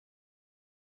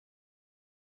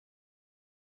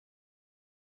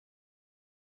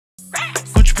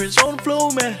Gucci prints on the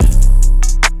floor, man.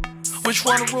 Which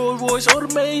one, the Rolls Royce or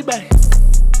the Maybach?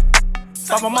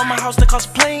 Bought my mama house that cost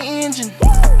a plane engine.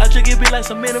 I just give it like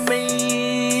some minute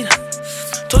made.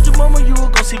 Told your mama you were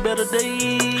gonna see better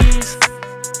days.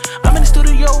 I'm in the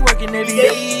studio working every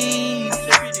day.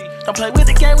 Don't play with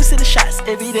the game, we see the shots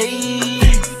every day.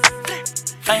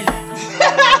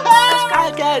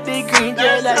 I got big green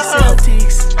just like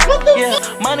Celtics.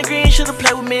 Yeah, money green should've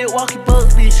played with Milwaukee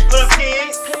Bucks, bitch.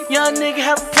 Young nigga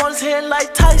have a point his head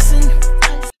like Tyson.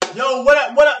 Yo, what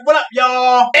up,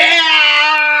 y'all?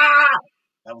 Yeah!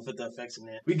 I will put the effects in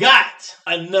there. We got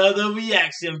another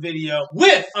reaction video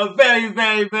with a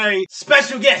very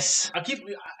special guest. I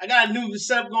got a new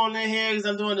setup going in here because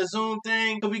I'm doing the Zoom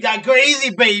thing. So we got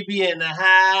Grvzy Bvby in the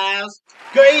house.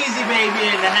 Grvzy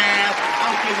Bvby in the house.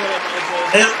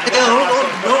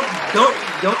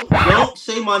 Don't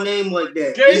say my name like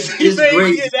that. Grvzy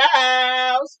Bvby in the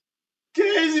house.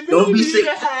 Grvzy Bvby in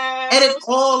the house. Edit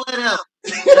all that out.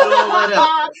 All that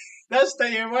out. That's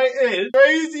staying right in.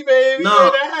 Grvzy Bvby in the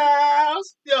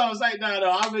house. Yo, it's like,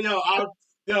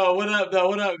 yo, what up, though?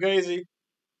 What up, Grvzy?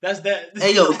 That's that.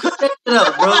 Hey, yo, cut that shit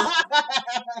out,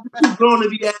 bro. You grown to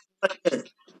be acting like that.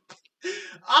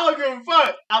 I don't give a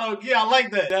fuck. I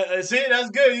like that. See, that's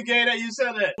good. You gave that, you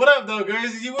said that. What up, though,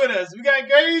 Grvzy? You with us? We got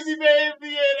Grvzy Bvby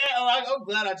in that. Oh, I'm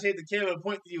glad I changed the camera and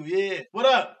point to you. Yeah. What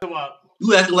up?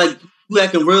 You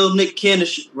acting real Nick Cannon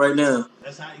shit right now.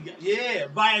 That's how you got. Yeah,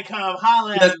 Viacom,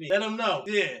 holla at me. Let them know.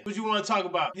 Yeah, what you want to talk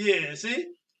about? Yeah, see,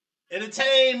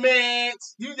 entertainment.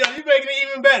 You making it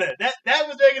even better. That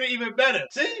was making it even better.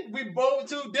 See, we both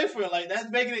too different. Like that's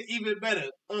making it even better.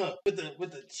 With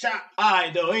the chop.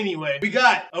 Alright though. Anyway, we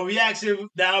got a reaction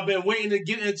that I've been waiting to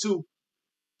get into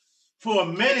for a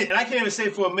minute, and I can't even say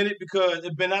for a minute because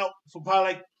it's been out for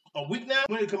probably like a week now.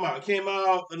 When did it come out? It came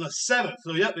out on the 7th.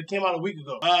 So yep, it came out a week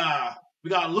ago. We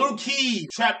got Lil Keed,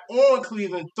 Trap on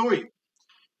Cleveland 3.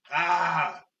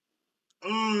 I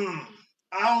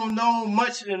don't know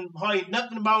much and probably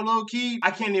nothing about Lil Keed.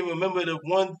 I can't even remember the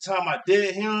one time I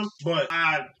did hear him, but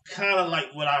I kind of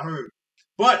like what I heard.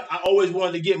 But I always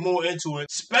wanted to get more into it,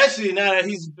 especially now that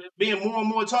he's being more and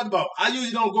more talked about. I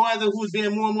usually don't go after who's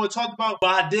being more and more talked about,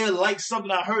 but I did like something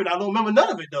I heard. I don't remember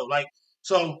none of it though.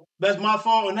 So that's my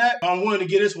fault on that. I'm willing to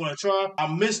give this one a try. I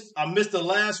missed the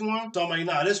last one. So I'm like,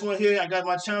 nah, this one here, I got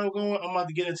my channel going. I'm about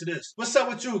to get into this. What's up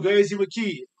with you, Grvzy with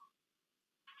Keed?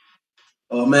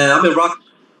 Oh man, I've been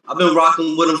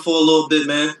rocking with him for a little bit,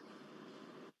 man.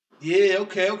 Yeah,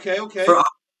 okay. I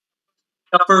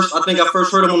think I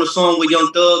first heard him on the song with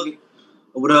Young Thug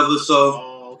or whatever.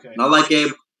 So okay. And I like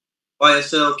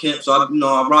YSL Kemp, so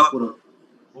I rock with him.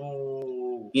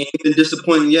 Oh. He ain't been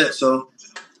disappointing yet, so.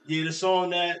 Yeah, the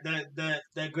song that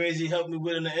Grvzy helped me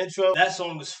with in the intro, that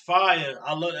song was fire.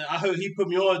 I love it. I heard he put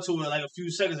me on to it like a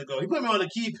few seconds ago. He put me on the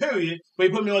Keed period, but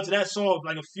he put me on to that song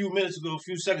like a few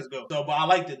seconds ago. So, but I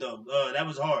liked it though. That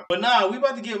was hard. But nah, we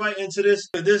about to get right into this.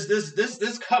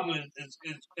 This cover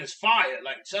is fire.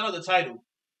 Like, shout out the title.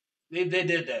 They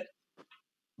did that.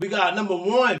 We got number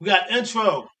 1. We got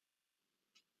intro.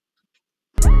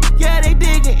 Yeah, they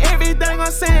digging everything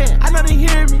I'm saying. I know they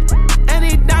hear me. And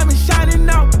he diamonds shining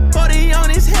out. 40 on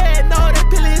his head, no, that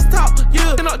pill is top.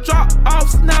 You cannot drop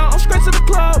offs now. I'm straight to the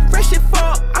club, fresh it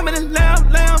fuck. I'm in this lamb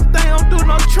thing, I don't do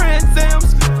no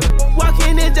transams.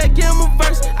 Walking in, just give him a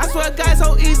verse. I swear, guys,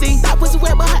 so easy. That pussy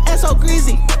wet, but her ass so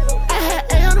greasy. I had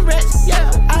A on the rest,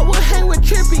 yeah. I would hang with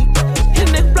Trippin.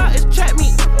 Hitting this block is trap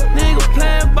me. Nigga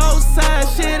playing both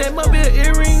sides, shit, that must be an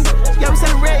earring. Yeah, we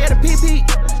selling red at a PP.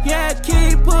 Yeah,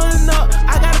 keep pulling up.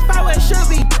 I got a fight where it should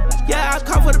be. Yeah, I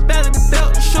call for the belly, the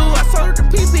belt, the shoe. I sold her the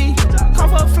PP.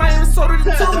 Call for a flame, sold her the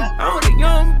two. I'm with a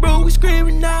young bro, we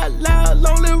screaming out loud,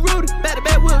 lonely Rudy. Back to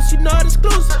back whips, you know it's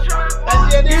exclusive.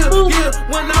 Yeah,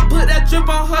 when I put that drip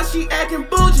on her, she acting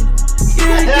bougie.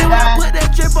 Yeah, when I put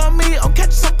that drip on me, I'm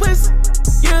catching some pussy.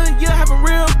 Yeah, having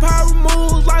real power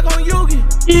moves like on Yugi.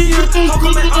 Yeah, I'm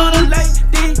coming on the late.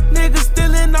 These niggas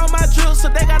stealing all my drills, so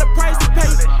they got a price to pay.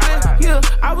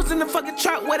 I was in the fucking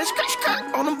truck with a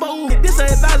scratch on them bones. This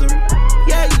an advisory.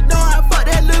 Yeah, you know I fuck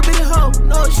that little bitty hoe.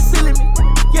 Know she feeling me.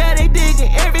 Yeah, they digging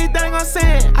everything I'm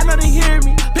saying. I know they hear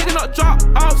me. Picking up drop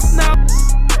offs now.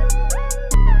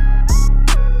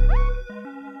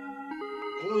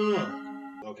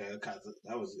 Okay,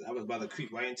 I was about to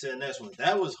creep right into the next one.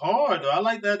 That was hard though. I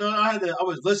like that though. I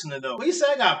was listening though. When he said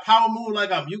I got power move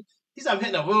like I'm Yugi, he said I'm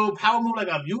hitting a real power move like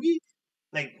I'm Yugi.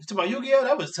 Like to my Yu-Gi-Oh,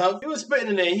 that was tough. He was spitting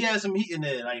in there. He had some heat in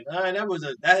there. Like that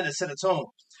had to set a tone.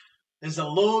 It's a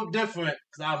little different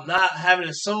because I'm not having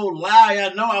it so loud. I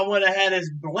know I want to have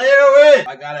this blaring.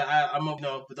 I'm you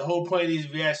know, but the whole point of these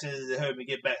reactions is to help me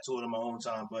get back to it on my own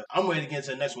time. But I'm ready to get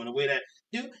into the next one. The way that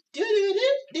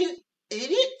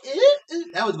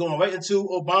that was going right into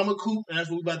Obama Coupe, and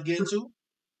that's what we're about to get into.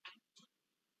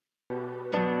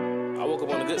 I woke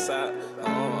up on the good side.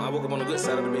 I woke up on the good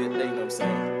side of the bed today, you know what I'm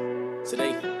saying?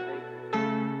 Today,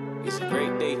 it's a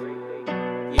great day.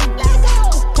 Yeah.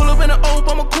 Pull up in an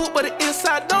Obama Coupe, but the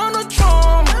inside Donald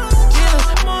Trump. Yeah.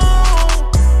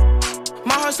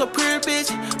 My heart's so pure,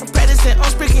 bitch. I'm practicing on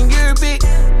speaking Arabic.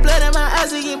 Blood in my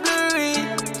eyes are getting blurry.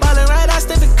 Ballin' right out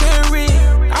Stephen Curry.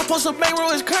 I post a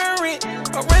bankroll is current.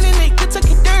 I'm running it,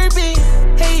 Kentucky Derby.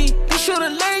 Hey, you shoulda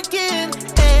lurking.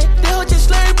 And they all just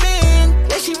slurping.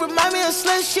 Yeah, she remind me of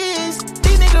slushies.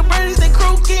 These nigga birdies, they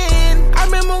croaking. I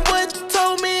remember what you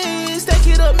told me. Stack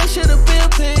it up, make sure the bill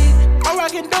pay. I'm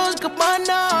rockin' those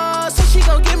Gabbana, so she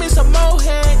gon' give me some more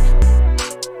head.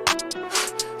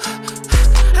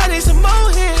 I need some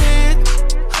more head.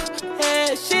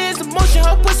 Yeah, shit's emotion,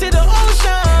 her pussy the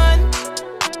ocean.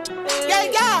 Yeah,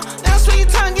 yeah, now sweet your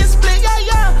tongue get split, yeah,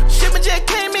 yeah. Shipment just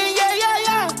came in, yeah, yeah,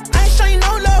 yeah. I ain't show you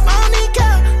no love, I don't need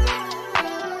care.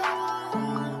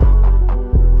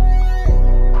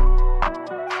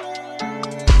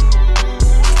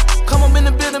 Come up in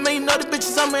the building, man, you know the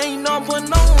bitches on me, and you know I'm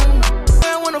putting on.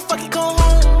 Man, when the fuck you come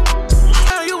home?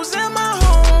 Now you was in my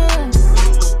home.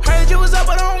 Heard you was up,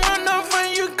 but I don't want no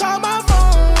friend, you can call my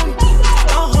phone.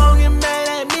 Don't hold get mad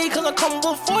at me, cause I'm coming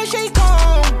before she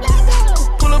come.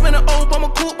 Pull up in an Obama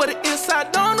Coupe, but the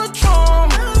inside Donald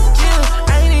Trump. Yeah,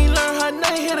 I ain't even learned her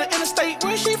name, hit the interstate,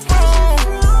 where she from?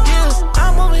 Yeah,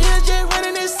 I'm over here just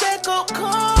running this Seco,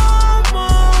 come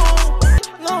on.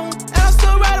 No, and I'm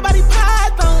still right about these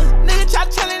pythons. Nigga try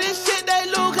telling this shit, they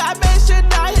look, I made sure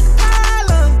that I hit the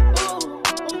pylon.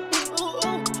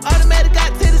 Automatic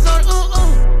got titties on,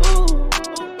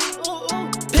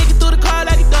 Picking through the car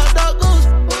like a dog goose.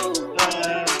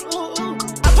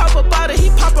 I pop a bottle, he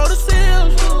pop all the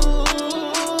seals.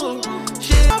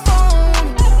 Shit, my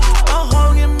phone. I'm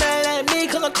home, get mad at me,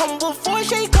 cause I'm coming before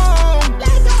she come.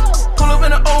 Pull up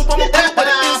in an Obama Coupe, but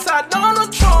the inside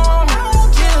Donald Trump.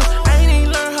 Yeah, I ain't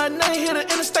even learned her name, hit the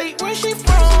interstate, where she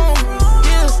from?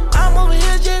 Yeah, I'm over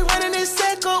here just running this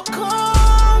Seco,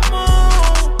 come on.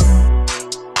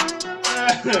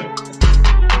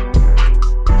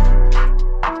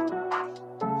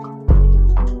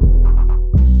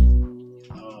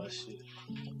 Oh shit.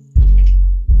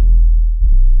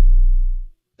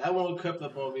 That one crept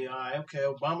up on me. Alright, okay.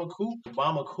 Obama Coupe.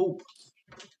 Obama Coupe.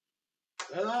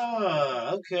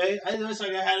 Okay. I just wish I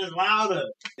could have this louder.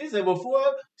 He said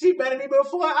before, she better me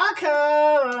before I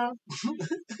come.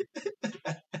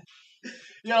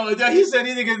 Yo, he said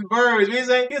these niggas birds. What he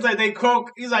say? He's like they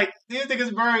croak. He's like these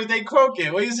niggas birds. They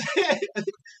croaking. What he said?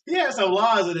 He has some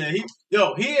lines in there.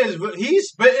 He's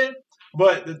spitting.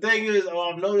 But the thing is,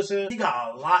 I'm noticing he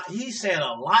got a lot. He's saying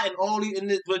a lot in all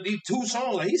these two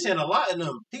songs. Like he's saying a lot in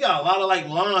them. He got a lot of like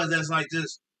lines that's like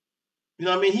just, you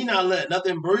know what I mean? He not letting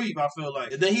nothing breathe. I feel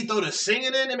like, and then he throw the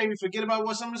singing in and make me forget about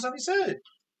what some of the stuff he said.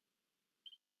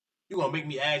 You gonna make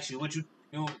me ask you what you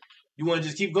want to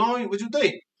just keep going? What you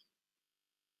think?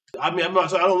 I mean, I'm not.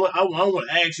 So I don't want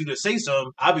to ask you to say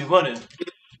something. I'll be running.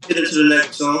 Get into the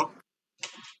next song.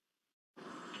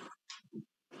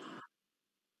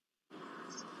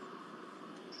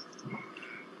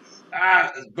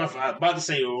 I'm about to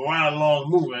say right along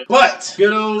moving, but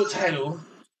good old title.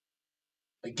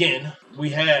 Again, we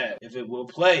have if it will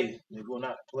play, it will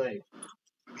not play.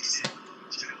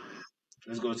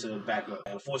 Let's go to the backup.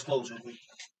 Force close.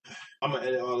 I'm gonna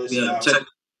edit all this out.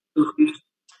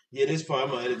 Yeah, this part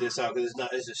I'm gonna edit this out because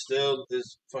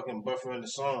it's fucking buffering the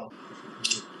song.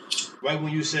 Right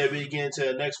when you said we get into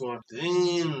the next one,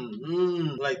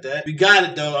 like that. We got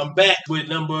it though. I'm back with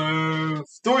number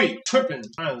 3, Trippin.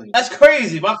 Finally, that's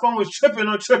crazy. My phone was tripping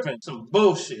on tripping. Some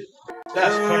bullshit.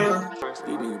 That's crazy.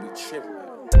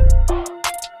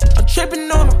 I'm tripping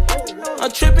on him.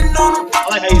 I'm tripping on him. I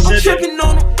like how you said that. Tripping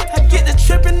on him. I get the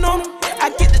tripping on him. I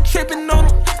get the tripping on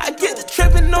him. I get the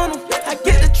tripping on him. I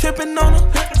get the tripping on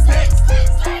him.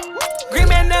 Green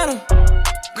man at him.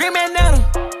 Green man at him.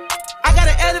 I got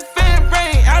an elephant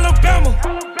brain, Alabama.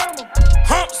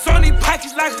 Humps on these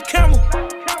pockets like a camel.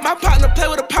 My partner play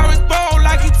with a Pirates ball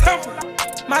like he temple.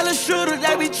 My little shooter,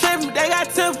 they be tripping, they got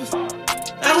tempers.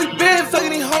 And we been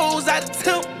fucking these hoes out the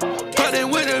temple. But they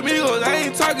with the amigos, I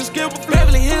ain't talking skill.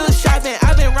 Beverly Hills shopping,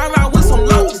 I been round with some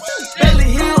lows.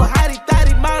 Beverly Hills, hottie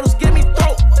thotty models, give me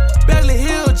throat. Beverly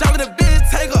Hills, driving the big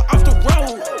take her off the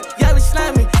road. Yeah, we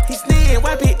slamming, he sneezing,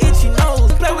 wiping itchy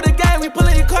nose. Play with the game, we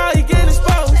pulling your car, he getting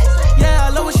exposed. Yeah, I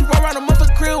love when she roll around the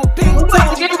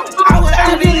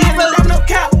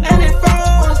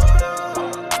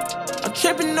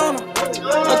tripping on them.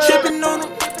 I'm tripping on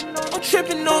them. I'm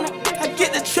tripping on them. I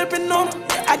get the tripping on them.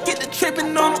 I get the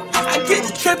tripping on them. I get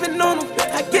the tripping on them.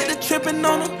 I get the tripping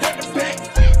on them.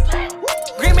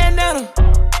 Green bandana.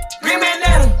 Green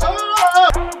bandana.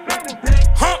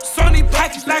 Humps on these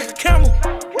pockets like a camel.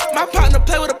 My partner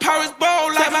play with a Pirates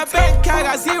ball like my bank account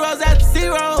got zeros after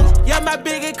zeros. Yeah, my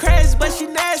big and crazy, but she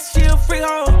nasty, she a free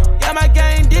hoe. Yeah, my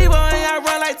gang Debo, and I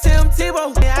run like Tim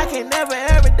Tebow. Yeah, I can't never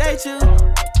ever date you.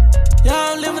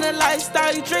 Y'all living the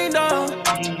lifestyle you dreamed of.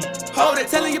 Hold it,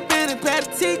 telling your business, pat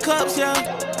the teacups, yeah.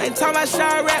 Ain't talking about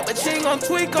shy rap, but she ain't gon'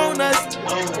 tweak on us.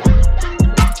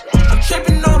 I'm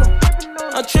tripping on them.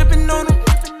 I'm tripping on them.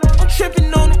 I'm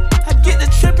tripping on them. I get the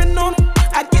tripping on them.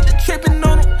 I get the tripping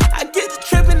on them. I get the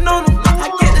tripping on them.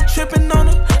 I get the tripping on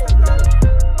them.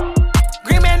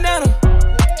 Green bandana.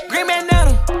 Green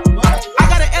bandana. I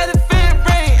got an elephant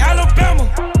brain, Alabama.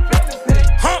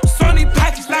 Humps on these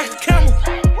pockets like a camel.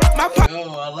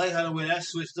 Yo, I like how the way that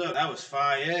switched up. That was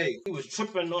fire. He was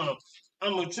tripping on him.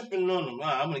 I'm tripping on him.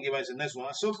 Right, I'm gonna get back to the next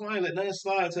one. So far, I ain't let nothing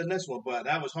slide to the next one, but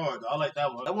that was hard. I like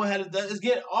that one. That one had it's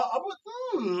getting.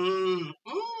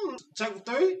 Chapter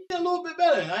 3, a little bit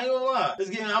better. I ain't gonna lie. It's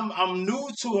getting. I'm new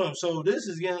to him, so this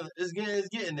is getting. It's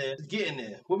getting there. It's getting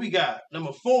there. What we got?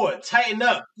 Number 4. Tighten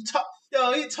up.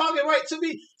 Yo, he talking right to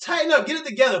me. Tighten up. Get it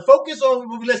together. Focus on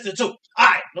what we listening to. All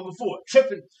right. Number 4.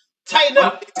 Tripping. Tighten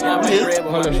up.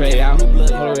 Hold on, Trey, y'all.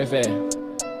 Hold on, real fast.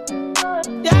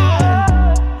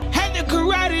 Yeah. Had the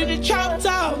karate, the chop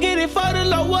top. Get it for the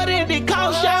low, what did it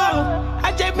cost y'all?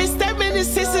 I just been stepping the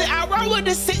sisters. I roll with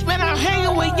the 6, man. I'm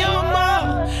hanging with young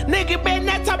mom. Nigga been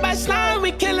not talk about slime.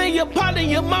 We killing your partner,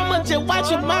 your mama. Just watch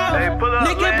your mouth. Hey,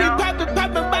 nigga be popping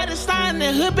by the sign.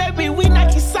 The hood, baby, we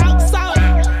knock your socks out.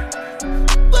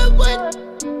 What?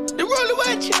 The roller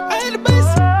watch, I hit the bus.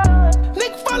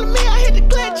 Nigga follow me, I hit the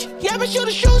clutch. Yeah, but shoot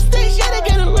the shoe sticks, yeah, they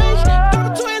get a rush. Throw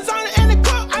the twins on it and the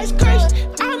car ice crushed.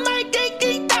 I might get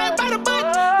geeked out by the butt.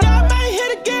 Yeah, I might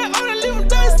hit again on the living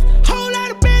dust. Whole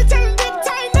lot of bands telling them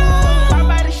tighten up.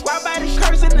 Why by the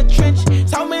curse in the trench?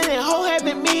 So many hoes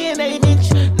having me in they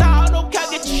niche. Nah, no cow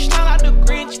get you snarl out the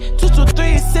Grinch. 2, 2,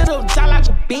 3, sit up, jaw like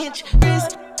a bench.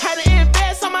 This, had to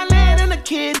invest on my land and a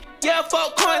kid. Yeah,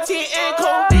 fuck quarantine and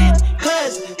COVID.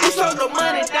 Cause we slow the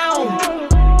money down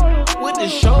with the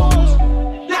shows.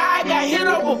 Now I got hit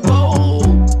up a bowl.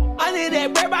 I need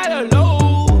that bread by the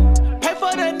load. Pay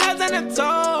for the nuts and the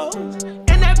toes.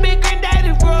 And that big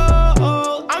granddaddy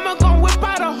roll. I'ma gon' whip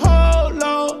out a whole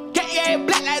load. Get yeah,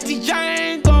 black like the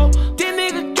Django. This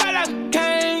nigga got like a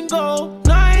Kango.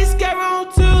 No, I ain't scared on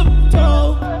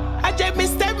tiptoe. I just been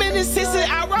stepping the 6.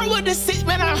 I roll with the 6,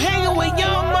 man. I'm hanging with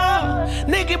young mom.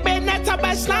 Nigga been not talk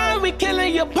about slime. We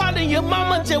killing your partner, your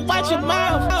mama. Just watch your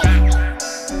mouth.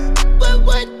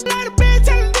 What? Not a bad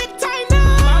telling nigga tighten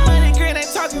up. My money green,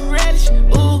 ain't talking reddish.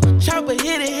 Ooh, chopper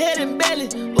hit it, head and belly.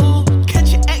 Ooh,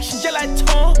 catch your action just like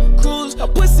Tom Cruise. A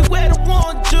pussy where the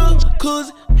one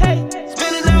jacuzzi. Hey,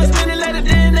 spin it later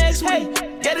than next week.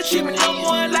 Get a treatment number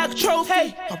 1 like a trophy.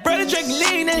 Hey, my brother drinking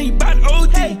lean and he bout to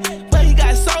OD. But he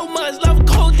got so much love for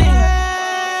codeine.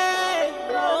 Hey,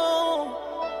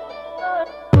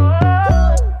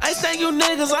 I ain't saying you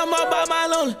niggas, I'm all by my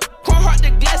lonely. Chrome heart the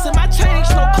glass in my chain,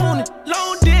 no cooning.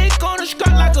 Long dick on the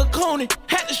scrap like a coney.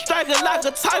 Had to strike it like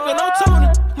a tiger, no Tony.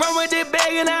 Run with that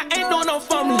bag and I ain't doing no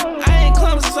fumbling. I ain't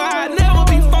clumsy, so I never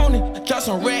be phony. I dropped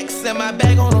some racks in my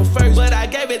bag on them first, but I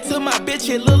gave it to my bitch,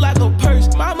 it look like a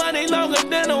purse. My money longer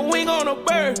than a wing on a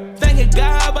bird. Thanking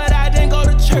God, but I didn't go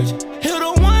to church. Hit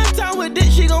her one time with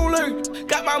this, she gon' lurk.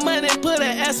 Got my money, put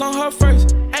an ass on her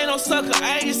first. Ain't no sucker,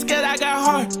 I ain't scared, I got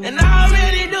heart. And I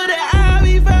already knew that I'll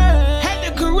be first. Had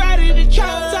the karate, the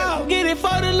chop top. Get it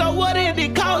for the low, what did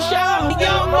it cost y'all?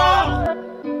 Young mom.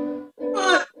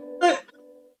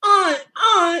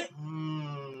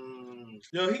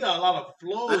 Yo, he got a lot of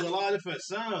flows, a lot of different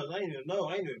sounds. I ain't even know.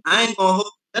 I ain't gonna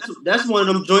hold. That's one of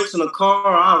them joints in the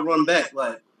car. I'll run back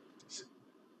like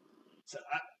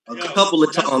a couple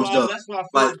of times though. That's why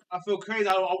I feel crazy.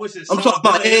 I wish it. I'm talking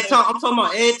about every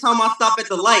time I stop at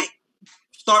the light,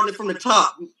 starting it from the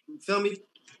top. You feel me?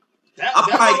 I'll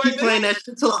probably keep playing that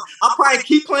shit I'll probably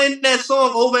keep playing that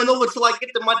song over and over till I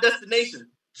get to my destination.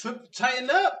 Tighten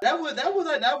up. That was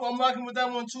like that. I'm rocking with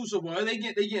that one too. So boy, they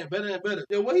getting better and better.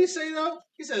 Yo, what he say though?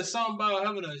 He said something about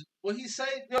having a. What he say?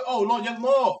 Yo, oh no, Young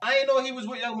Maul. I ain't know he was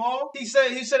with Young Maul. He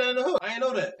said it in the hook. I ain't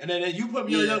know that. And then you put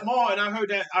me on Young Maul, and I heard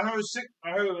that. I heard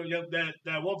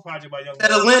that one project by Young Maul.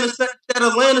 That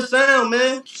Atlanta sound,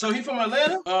 man. So he from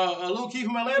Atlanta? Lil Keed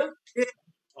from Atlanta? Yeah.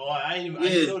 Oh, I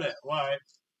didn't know that.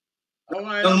 All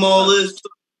right. Young Maul is.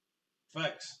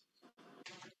 Facts.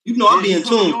 You know I be in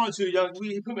tune.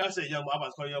 He put me. I said young. I'm about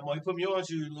to call you young boy. He put me on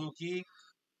to you, little Keed.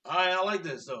 Alright, I like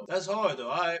this though. That's hard though.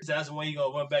 Alright, that's the one you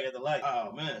gonna run back at the light.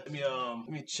 Oh man, let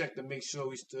me check to make sure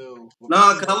we still.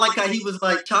 Nah, cause I like how he was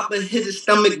like Chopper hit his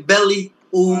stomach, belly.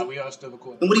 Ooh. We are still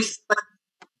recording. And what he said,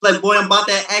 like, boy, I'm about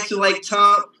that action like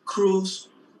Tom Cruise.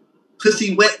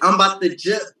 Pussy wet, I'm about to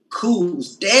jet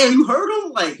cruise. Damn, you heard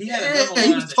him? Like, he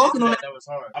was talking on that. That was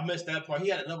hard. I missed that part. He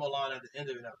had another line at the end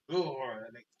of it that was real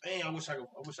hard. Like, dang, I wish I could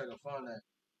find that.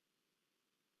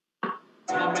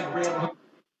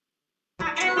 I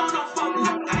ain't on no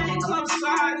phone. I ain't club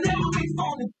side, never be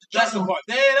phony. That's the part.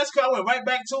 Damn, that's cause I went right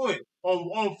back to it.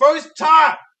 On first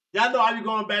try. Y'all know I be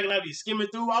going back and I be skimming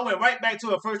through. I went right back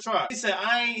to it first try. He said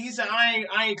I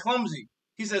ain't clumsy.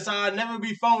 He said, so I'll never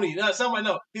be phony. No, somebody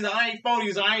know. He said, I ain't phony,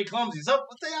 he said, I ain't clumsy. I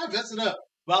messed it up.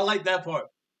 But I like that part.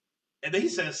 And then he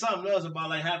said something else about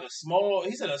like having a small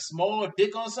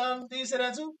dick or something. Did he say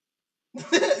that too?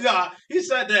 Nah, he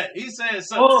said that. He said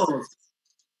something. Oh.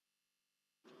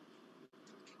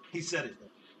 He said it.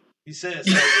 He said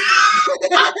something.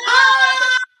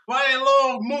 Right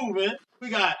along moving. We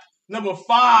got number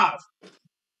 5.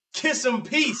 Kiss 'em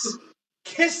Peace.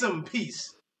 Kiss 'em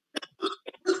Peace.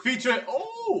 Featuring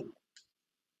Ooh,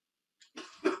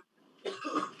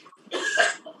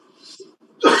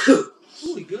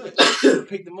 he good.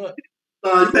 Picked him up.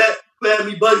 You had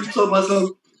me buddy. You talking about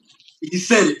something. He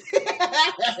said it.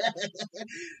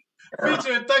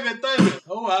 Featuring Thugger.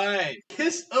 Oh, all right.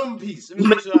 Kiss 'em Peace. Let me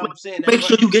make sure I'm saying that. Make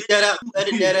sure you get that out.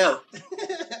 Edit that out.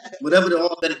 Whatever the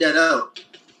all, edit that out.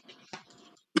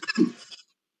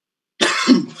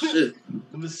 Shit.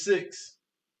 Number 6.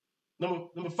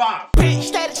 Number 5. Bitch,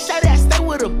 steady, I stay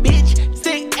with a bitch.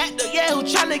 Stick actor, yeah, who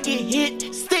tryna get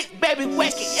hit. Stick, baby,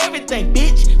 whacking everything,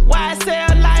 bitch. Why I say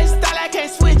a lifestyle, I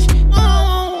can't switch.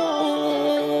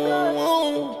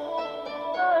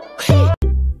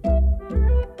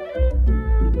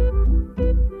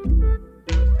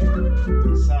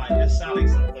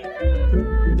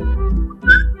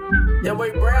 That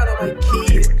boy Brown on my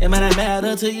Keed. It might not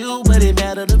matter to you, but it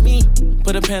matter to me.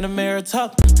 Put a Panamera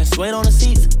top and sweat on the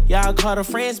seats. Y'all call her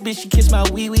friends, bitch, she kiss my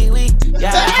wee. Y'all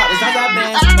caught the Zaza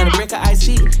bands, and a brick of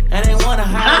icy. And they wanna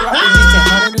high rock the bitch at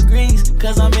 100 degrees.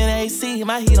 Cause I'm in AC,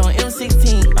 my heat on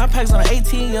M16. My packs on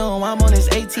 18, yo, I'm on this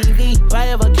ATV. If I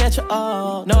ever catch her,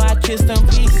 no, I kissed them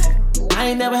peace. I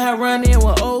ain't never had run in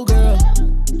with old girl.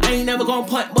 I ain't never gon'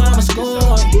 punt, but I'ma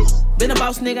score. Been a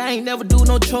boss nigga, I ain't never do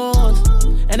no chores.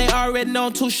 And they already know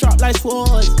I'm too sharp like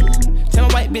swords. Tell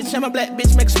my white bitch, tell my black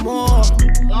bitch, make some more.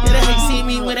 Yeah, they hate see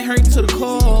me when it hurt to the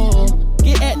core.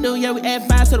 Get at dude, yeah, we add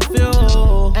 5 to the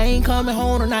field. I ain't coming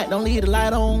home tonight, don't leave the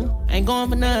light on. Ain't going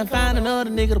for nothing, find another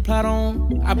nigga to plot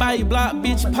on. I buy you block,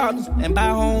 bitch, partners, and buy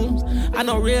homes. I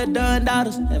know real done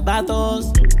daughters and buy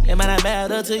those. It might not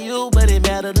matter to you, but it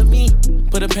matter to me.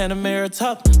 Put a Panamera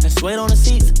top and sweat on the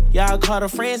seats. Y'all call her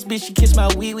friends, bitch, she kiss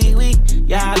my wee.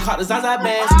 Y'all caught the Zaza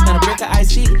bags and a brick of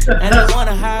icy. And they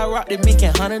wanna high rock that make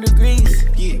it 100 degrees.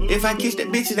 Yeah, if I kiss that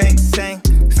bitch, it ain't the same.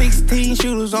 16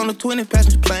 shooters on the 20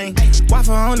 passenger plane.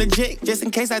 Wi-Fi on the jet, just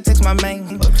in case I text my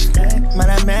main. Might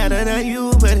not matter to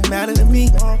you, but it matter to me.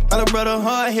 My little brother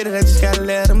hard hitter, I just gotta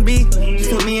let him be. She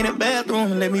put me in the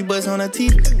bathroom and let me bust on her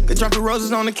teeth. The drop of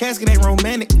roses on the casket ain't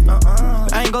romantic.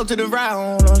 I ain't go to the ride,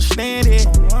 I don't understand it.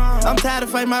 I'm tired of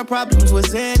fighting my problems with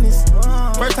sadness.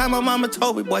 First time my mama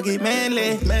told me, boy, get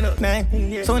manly. Man up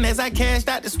name. Soon as I cashed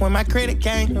out, that's when my credit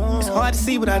came. It's hard to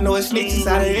see, but I know it's snitches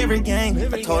out of every game.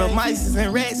 I told them mice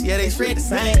and rats, yeah, they straight the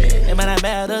same. It might not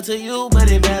matter to you,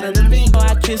 but it matter to me. Oh,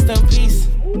 I kissed them peace.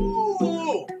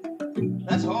 Ooh,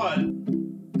 that's hard.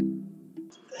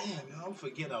 Damn, I'm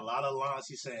forgetting a lot of lines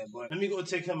he's saying, but let me go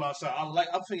take him outside.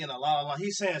 I'm forgetting a lot of lines.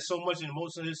 He's saying so much in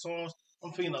most of his songs.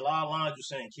 I'm forgetting a lot of lines you're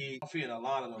saying, Keed. I'm forgetting a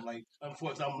lot of them. Like,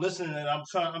 unfortunately, I'm listening and I'm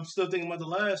still thinking about the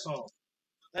last song.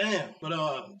 Damn. But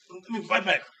let me right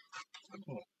back.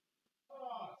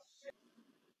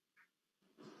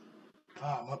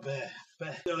 My bad.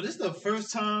 Yo, this is the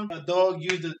first time my dog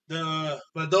used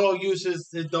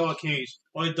his dog cage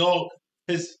or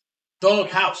his dog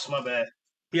house. My bad.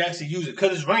 He actually used it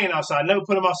because it's raining outside. I never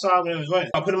put him outside when it was raining.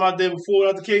 I put him out there before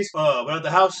without the case. Without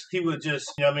the house, he would just,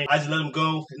 you know what I mean? I just let him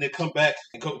go and then come back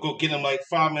and go get him like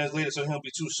 5 minutes later so he don't be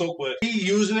too soaked. But he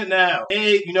using it now.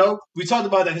 Hey, you know, we talked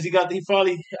about that because he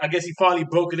finally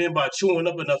broke it in by chewing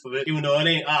up enough of it. Even though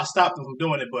I stopped him from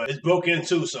doing it, but it's broken in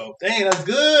too. So, dang, that's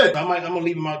good. I'm gonna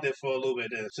leave him out there for a little bit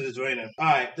then since it's raining. All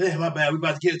right, damn, my bad. We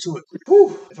about to get into it.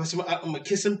 Whew. If I see I'm gonna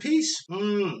kiss in peace.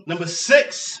 Number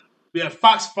 6. We have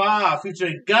Fox 5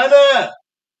 featuring Gunna.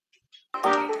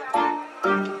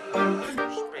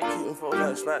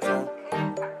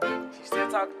 She still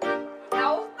talking?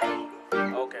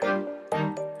 Okay.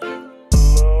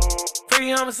 Free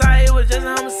homicide, it was just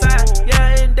a homicide.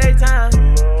 Yeah, in daytime.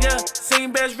 Yeah,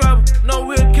 seen best rubber, no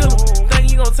real killer. Think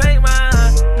you gon' take mine?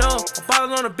 No, I'm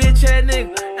falling on a bitch ass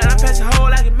nigga, and I pass a hole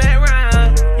like a Matt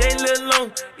Ryan. You ain't little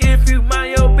long if you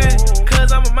mind your business,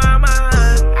 cause I'm a mind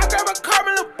mine. I grab a car,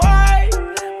 my little boy.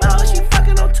 Oh, she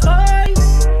fucking on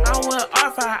toys. I want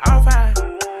R5.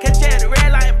 Catch you at the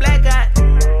red light and black eye.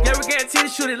 Yeah, we guarantee to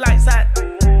shoot it lights out.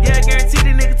 Yeah, guarantee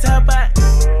the nigga top out.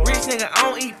 Rich nigga, I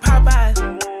don't eat Popeyes.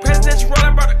 Presidential roll,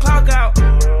 I brought the clock out.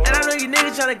 And I know you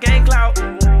niggas tryna gang clout.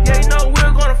 Yeah, you know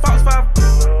we're gonna Fox 5.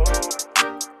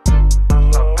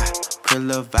 Put a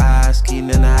little vibes, keen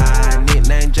in the eye.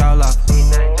 Nickname Jaw Locker.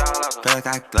 Feel like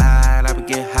I glide, I be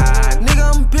getting high.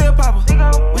 Nigga, I'm a pill popper.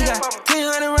 We got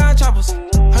 1,000 round choppers.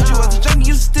 Heard you was a junkie,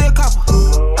 you still copper.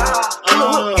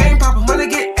 I'm a game popper. Money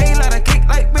get A like a cake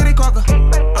like Betty Crocker.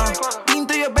 Beating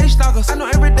through your base stalkers. I know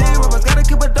everyday rappers gotta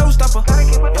keep a dough stopper.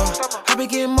 I be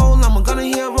getting more lumber, gonna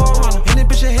hear a roll runner. And this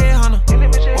bitch a head hunter.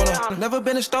 Never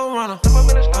been a stone runner. This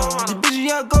bitch,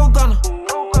 yeah, go gunner.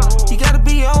 You gotta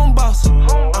be your own boss.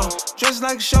 Dress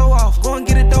like a show off. Go and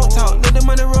get it, don't talk. Let the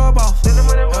money rub off. These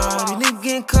niggas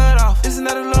getting cut off. This is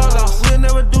not a love loss. We'll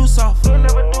never do soft.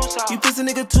 You pussy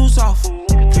nigga too soft.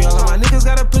 Free all of my niggas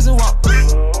got a prison walk.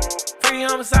 Free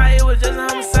homicide, it was just a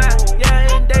homicide.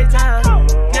 Yeah, in daytime.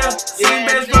 Yeah, seen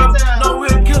best rubber, no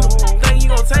real killer. Think you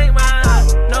gon' take mine?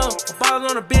 No, I'm falling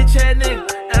on a bitch ass nigga,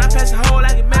 and I pass a hole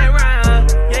like a Matt Ryan.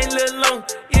 You ain't little long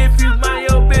if you mind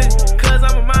your business, cause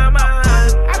I'm a mind mine.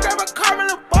 I grab a car, my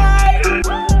little boy.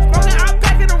 Smoking, I'm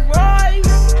packing the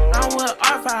Royce. I want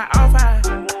R5.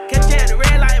 Catch you at the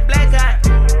red light and black eye.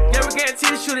 Yeah, we guarantee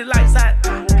to shoot it lights out.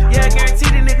 Yeah,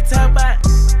 guarantee the nigga top out.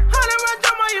 100 run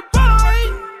jump on your boy,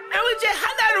 and we just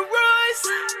hot out the Royce.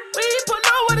 We ain't put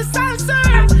no with the silencer.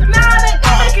 Now they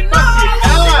making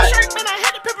noise. Shirt, man, I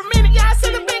had to peppermint. Yeah, I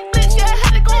seen the big bitch. Yeah, I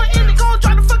had to go in and go and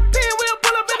drop the fucking pin. We'll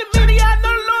pull up in a minute. Yeah, I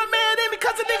know the Lord man in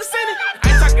because the nigga sent it.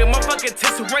 I ain't talking motherfucking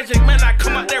tesseration, man. I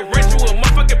come out that range with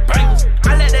motherfucking bangles.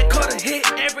 I let that cutter hit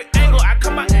every angle. I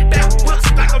come out that back whoops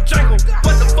like I'm Django.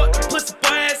 What the fuck the pussy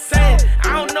boy ass saying?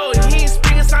 I don't know, he ain't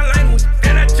speaking sign language.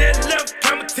 And I just left,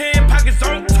 count 10 pockets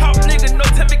on top, nigga, no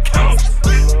tell me count.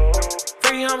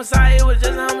 Free homicide, it was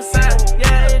just a homicide.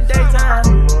 Yeah, in daytime.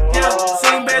 Yeah,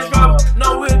 same best rubber,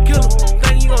 no real killer.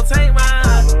 Think you gon' take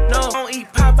mine? No, I don't eat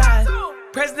Popeyes.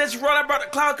 Presidential roll, I brought the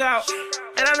clock out.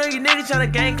 And I know you niggas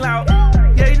tryna gang clout.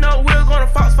 Yeah, you know we're gonna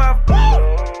Fox 5.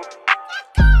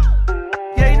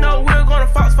 Yeah, you know we're gonna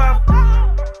Fox 5.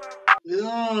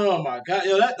 Oh my god,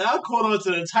 yo, that I caught on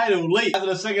to the title late. After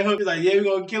the second hook, he's like, yeah, we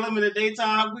gonna kill him in the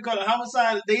daytime. We call it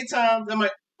homicide in the daytime. I'm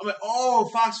like, oh,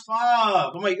 Fox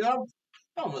 5. I'm like, yo,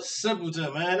 I'm a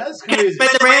simpleton, man. That's crazy.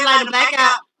 But the red light and black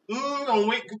out.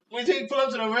 Wait till you pull up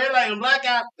to the red light and black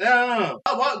out. Yeah.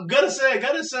 What Gutter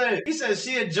said. He said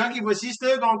she a junkie, but she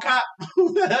still gonna cop.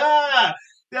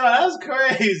 Yo, that's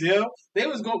crazy, yo. They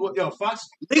was going, yo, Fox.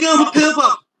 They gonna pill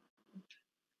up.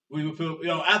 We would feel,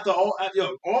 yo, after all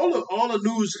the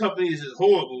news companies is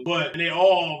horrible, but and they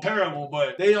all terrible,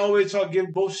 but they always try to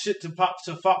give both shit to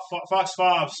Fox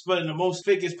 5, spreading the most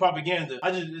fakest propaganda.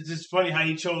 It's just funny how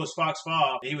he chose Fox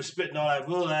 5 and he was spitting all that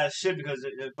real ass shit because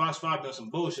Fox 5 does some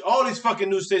bullshit. All these fucking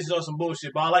news stations do some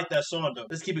bullshit, but I like that song though.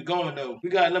 Let's keep it going though. We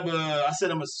got number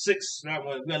 6, that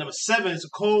one. We got number 7. It's a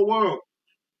cold world.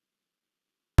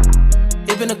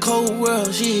 It been a cold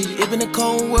world, shit. It been a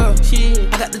cold world, shit.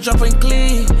 I got the drop on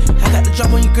clean. I got the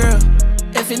drop on your girl.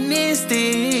 If it needs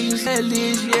things, at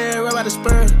least, yeah, right by the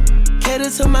spur. Cater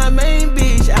to my main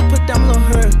bitch, I put diamonds on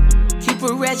her. Keep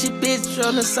a ratchet bitch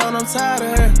on the sound, I'm tired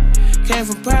of her. Came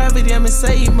from private, I'm in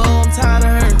same mode, I'm tired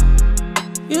of her.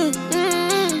 Yeah,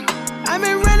 I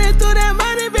been running through that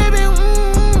money, baby.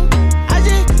 I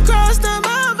just crossed them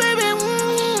out, baby.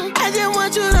 I just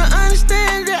want you to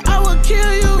understand that I will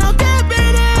kill you.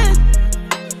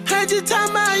 You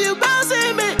talking about you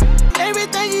bouncing me.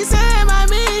 Everything he said about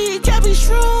me, he kept me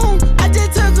shrewd. I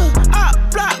just took a up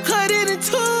block, cut it in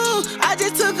two. I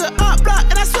just took a up block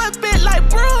and I swept it like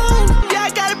broom. Yeah,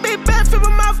 I got a big back for my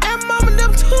mouth and mom and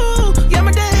them too. Yeah,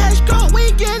 my dad had stroke, we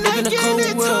ain't getting that, getting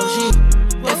it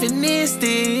too. If it needs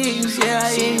things, yeah,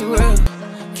 I ain't real.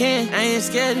 I ain't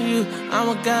scared of you, I'm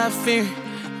a God-fearing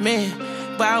man.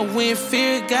 But I win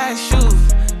fear, got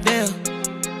shoes, damn.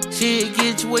 Shit,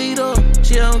 get your weight up.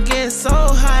 Shit, I'm getting so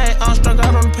high. I'm strung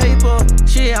out on the paper.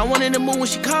 Shit, I went in the mood when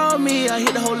she called me. I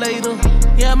hit the hoe later.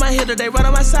 Yeah, I might hit her, they right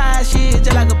on my side. Shit,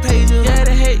 just like a pager. Yeah,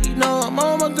 they hate, you know, I'm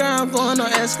on my ground, going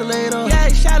on escalator. Yeah,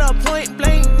 shot up point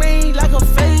blank range like a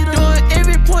fader. Doing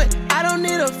every point, I don't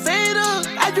need a fader.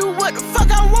 I do what the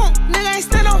fuck I want. Nigga ain't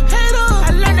stand on hater.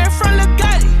 I learned that from Lil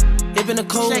Gotti. It been a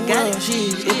cold world,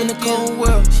 shit. It been a cold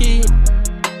world, shit.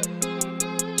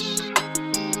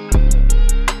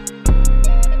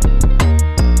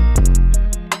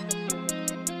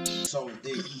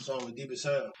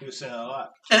 as hell. He was saying a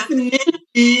lot. Definitely.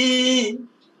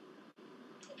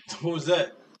 What was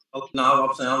that? No,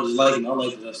 I'm saying I was liking. I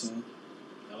like that song.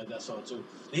 I like that song too.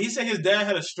 Did he say his dad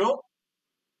had a stroke?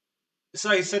 It's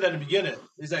like he said that in the beginning.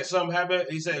 He's like something happened.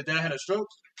 He said his dad had a stroke.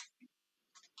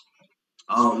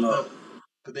 I don't know.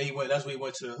 Cause then he went. That's when he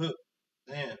went to the hook.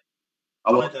 Man,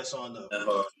 I like that song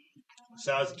though.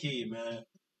 Shout out to Keed, man.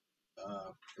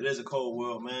 It is a cold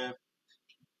world, man.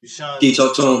 You shine in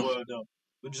the cold world though.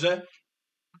 What'd you say?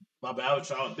 My bad. I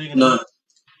was big enough.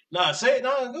 Nah, say it.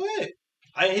 Nah, go ahead.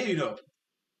 I didn't hear you though.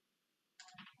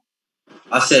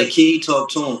 I said Keed, talk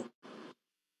to him.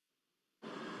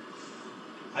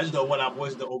 I just don't want our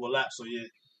voices to overlap, so yeah.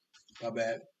 My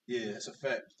bad. Yeah, it's a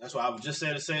fact. That's why I was just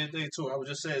saying the same thing too. I was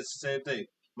just saying the same thing.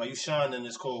 Man, you shine in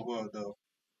this cold world though.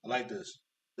 I like this.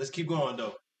 Let's keep going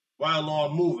though. Right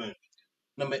along moving.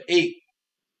 Number 8.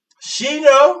 She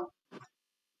know.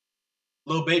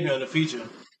 Lil Baby on the feature.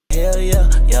 Hell yeah,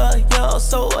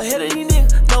 so ahead of these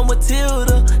niggas, no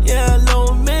Matilda, yeah, no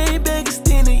Maybach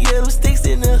extended, yeah, them sticks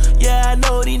in there, yeah, I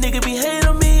know these niggas be hating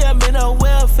on me, I'm in a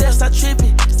welfare, stop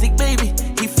tripping, stick baby,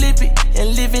 he flip it,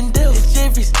 and live in Dell, it's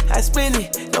Jeffries, I spend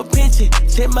it, no pinch it,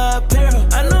 check my apparel,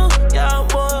 I know, y'all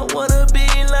boy wanna be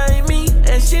like me,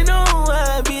 and she know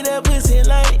I be that pussy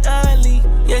like Ali,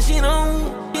 yeah, she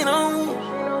know,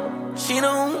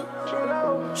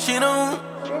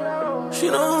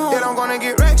 that I'm gonna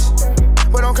get racks,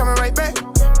 but I'm coming right back.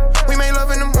 We made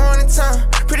love in the morning time.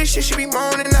 Pretty shit, she be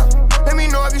moaning up. Let me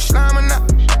know if you slime or not.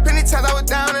 Plenty times I was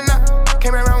down and out.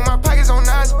 Came around with my pockets on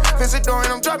knives. Visit door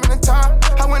and I'm dropping the top.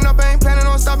 I went up, I ain't planning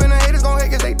on stopping. The haters gon'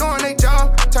 hate cause they doing they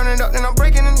job. Turn it up, then I'm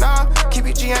breaking the knob. Keep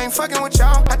it G, I ain't fucking with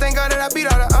y'all. I thank God that I beat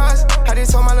all the odds. I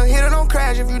just told my little hitter don't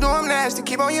crash. If you do, I'm nasty.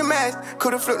 Keep on your mask.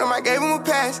 Could've flipped him, I gave him a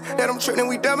pass. Let him trip, then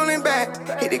we doubling back.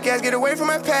 Hit the gas, get away from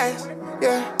my past.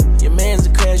 Yeah. Your man's a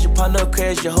crash, your partner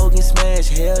crash, your hoe get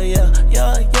smashed. Hell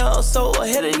yeah, so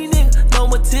ahead of these niggas, no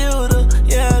Matilda,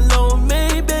 yeah, no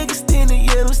Maybach extended,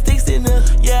 yeah, them sticks in there,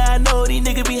 yeah, I know these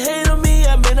niggas be hating on me,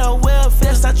 I'm in a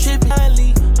welfare, stop tripping,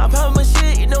 I'm popping my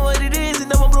shit, you know what it is,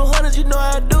 and I'm blue hunters, you know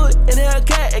how I do it, and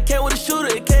Hellcat, it came with a shooter,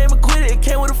 it came equipped, it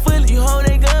came with a fully, you hold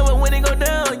that gun, but when it go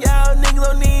down, y'all niggas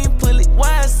don't need pull it,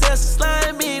 why I set some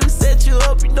slime me, we set you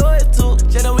up, you know it too,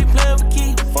 just know we playing for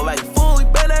key, 4x4, we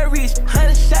better reach,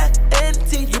 100 shot.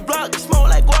 You block the smoke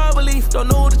like guava leaf. Don't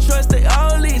know who to trust, they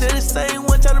all leave. They're the same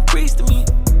one trying to preach to me.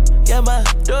 Yeah, my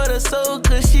daughter so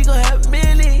good, she gon' have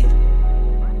Millie.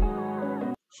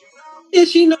 Yeah,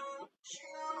 she know.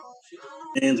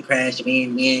 Man's crash,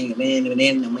 man,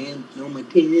 no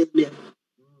Matilda.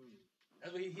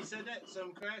 That's what he said that?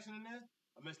 Something crashing in there?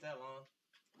 I missed that long.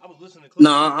 I was listening to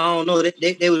No, I don't know.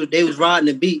 They was riding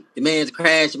the beat. The man's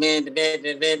crash, man.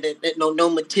 No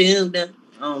Matilda.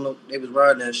 I don't know. They was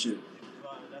riding that shit.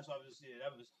 That's why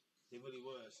it really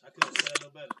was. I couldn't say that no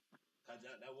better.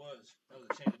 That was a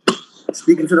change of pace.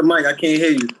 Speaking to the mic, I can't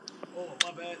hear you. Oh,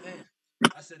 my bad,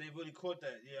 damn. I said they really caught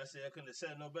that. Yeah, I said I couldn't have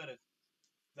said it no better.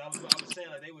 I was saying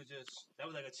like they was that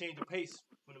was like a change of pace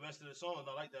from the rest of the songs.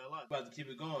 I like that a lot. About to keep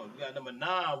it going. We got number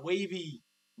 9, Wavy.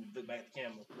 Look back at the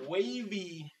camera.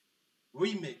 Wavy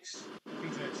remix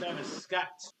featuring Travis Scott.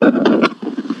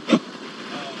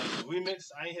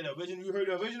 Remix. I ain't hear the original. You heard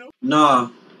the original? Nah,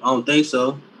 I don't think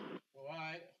so.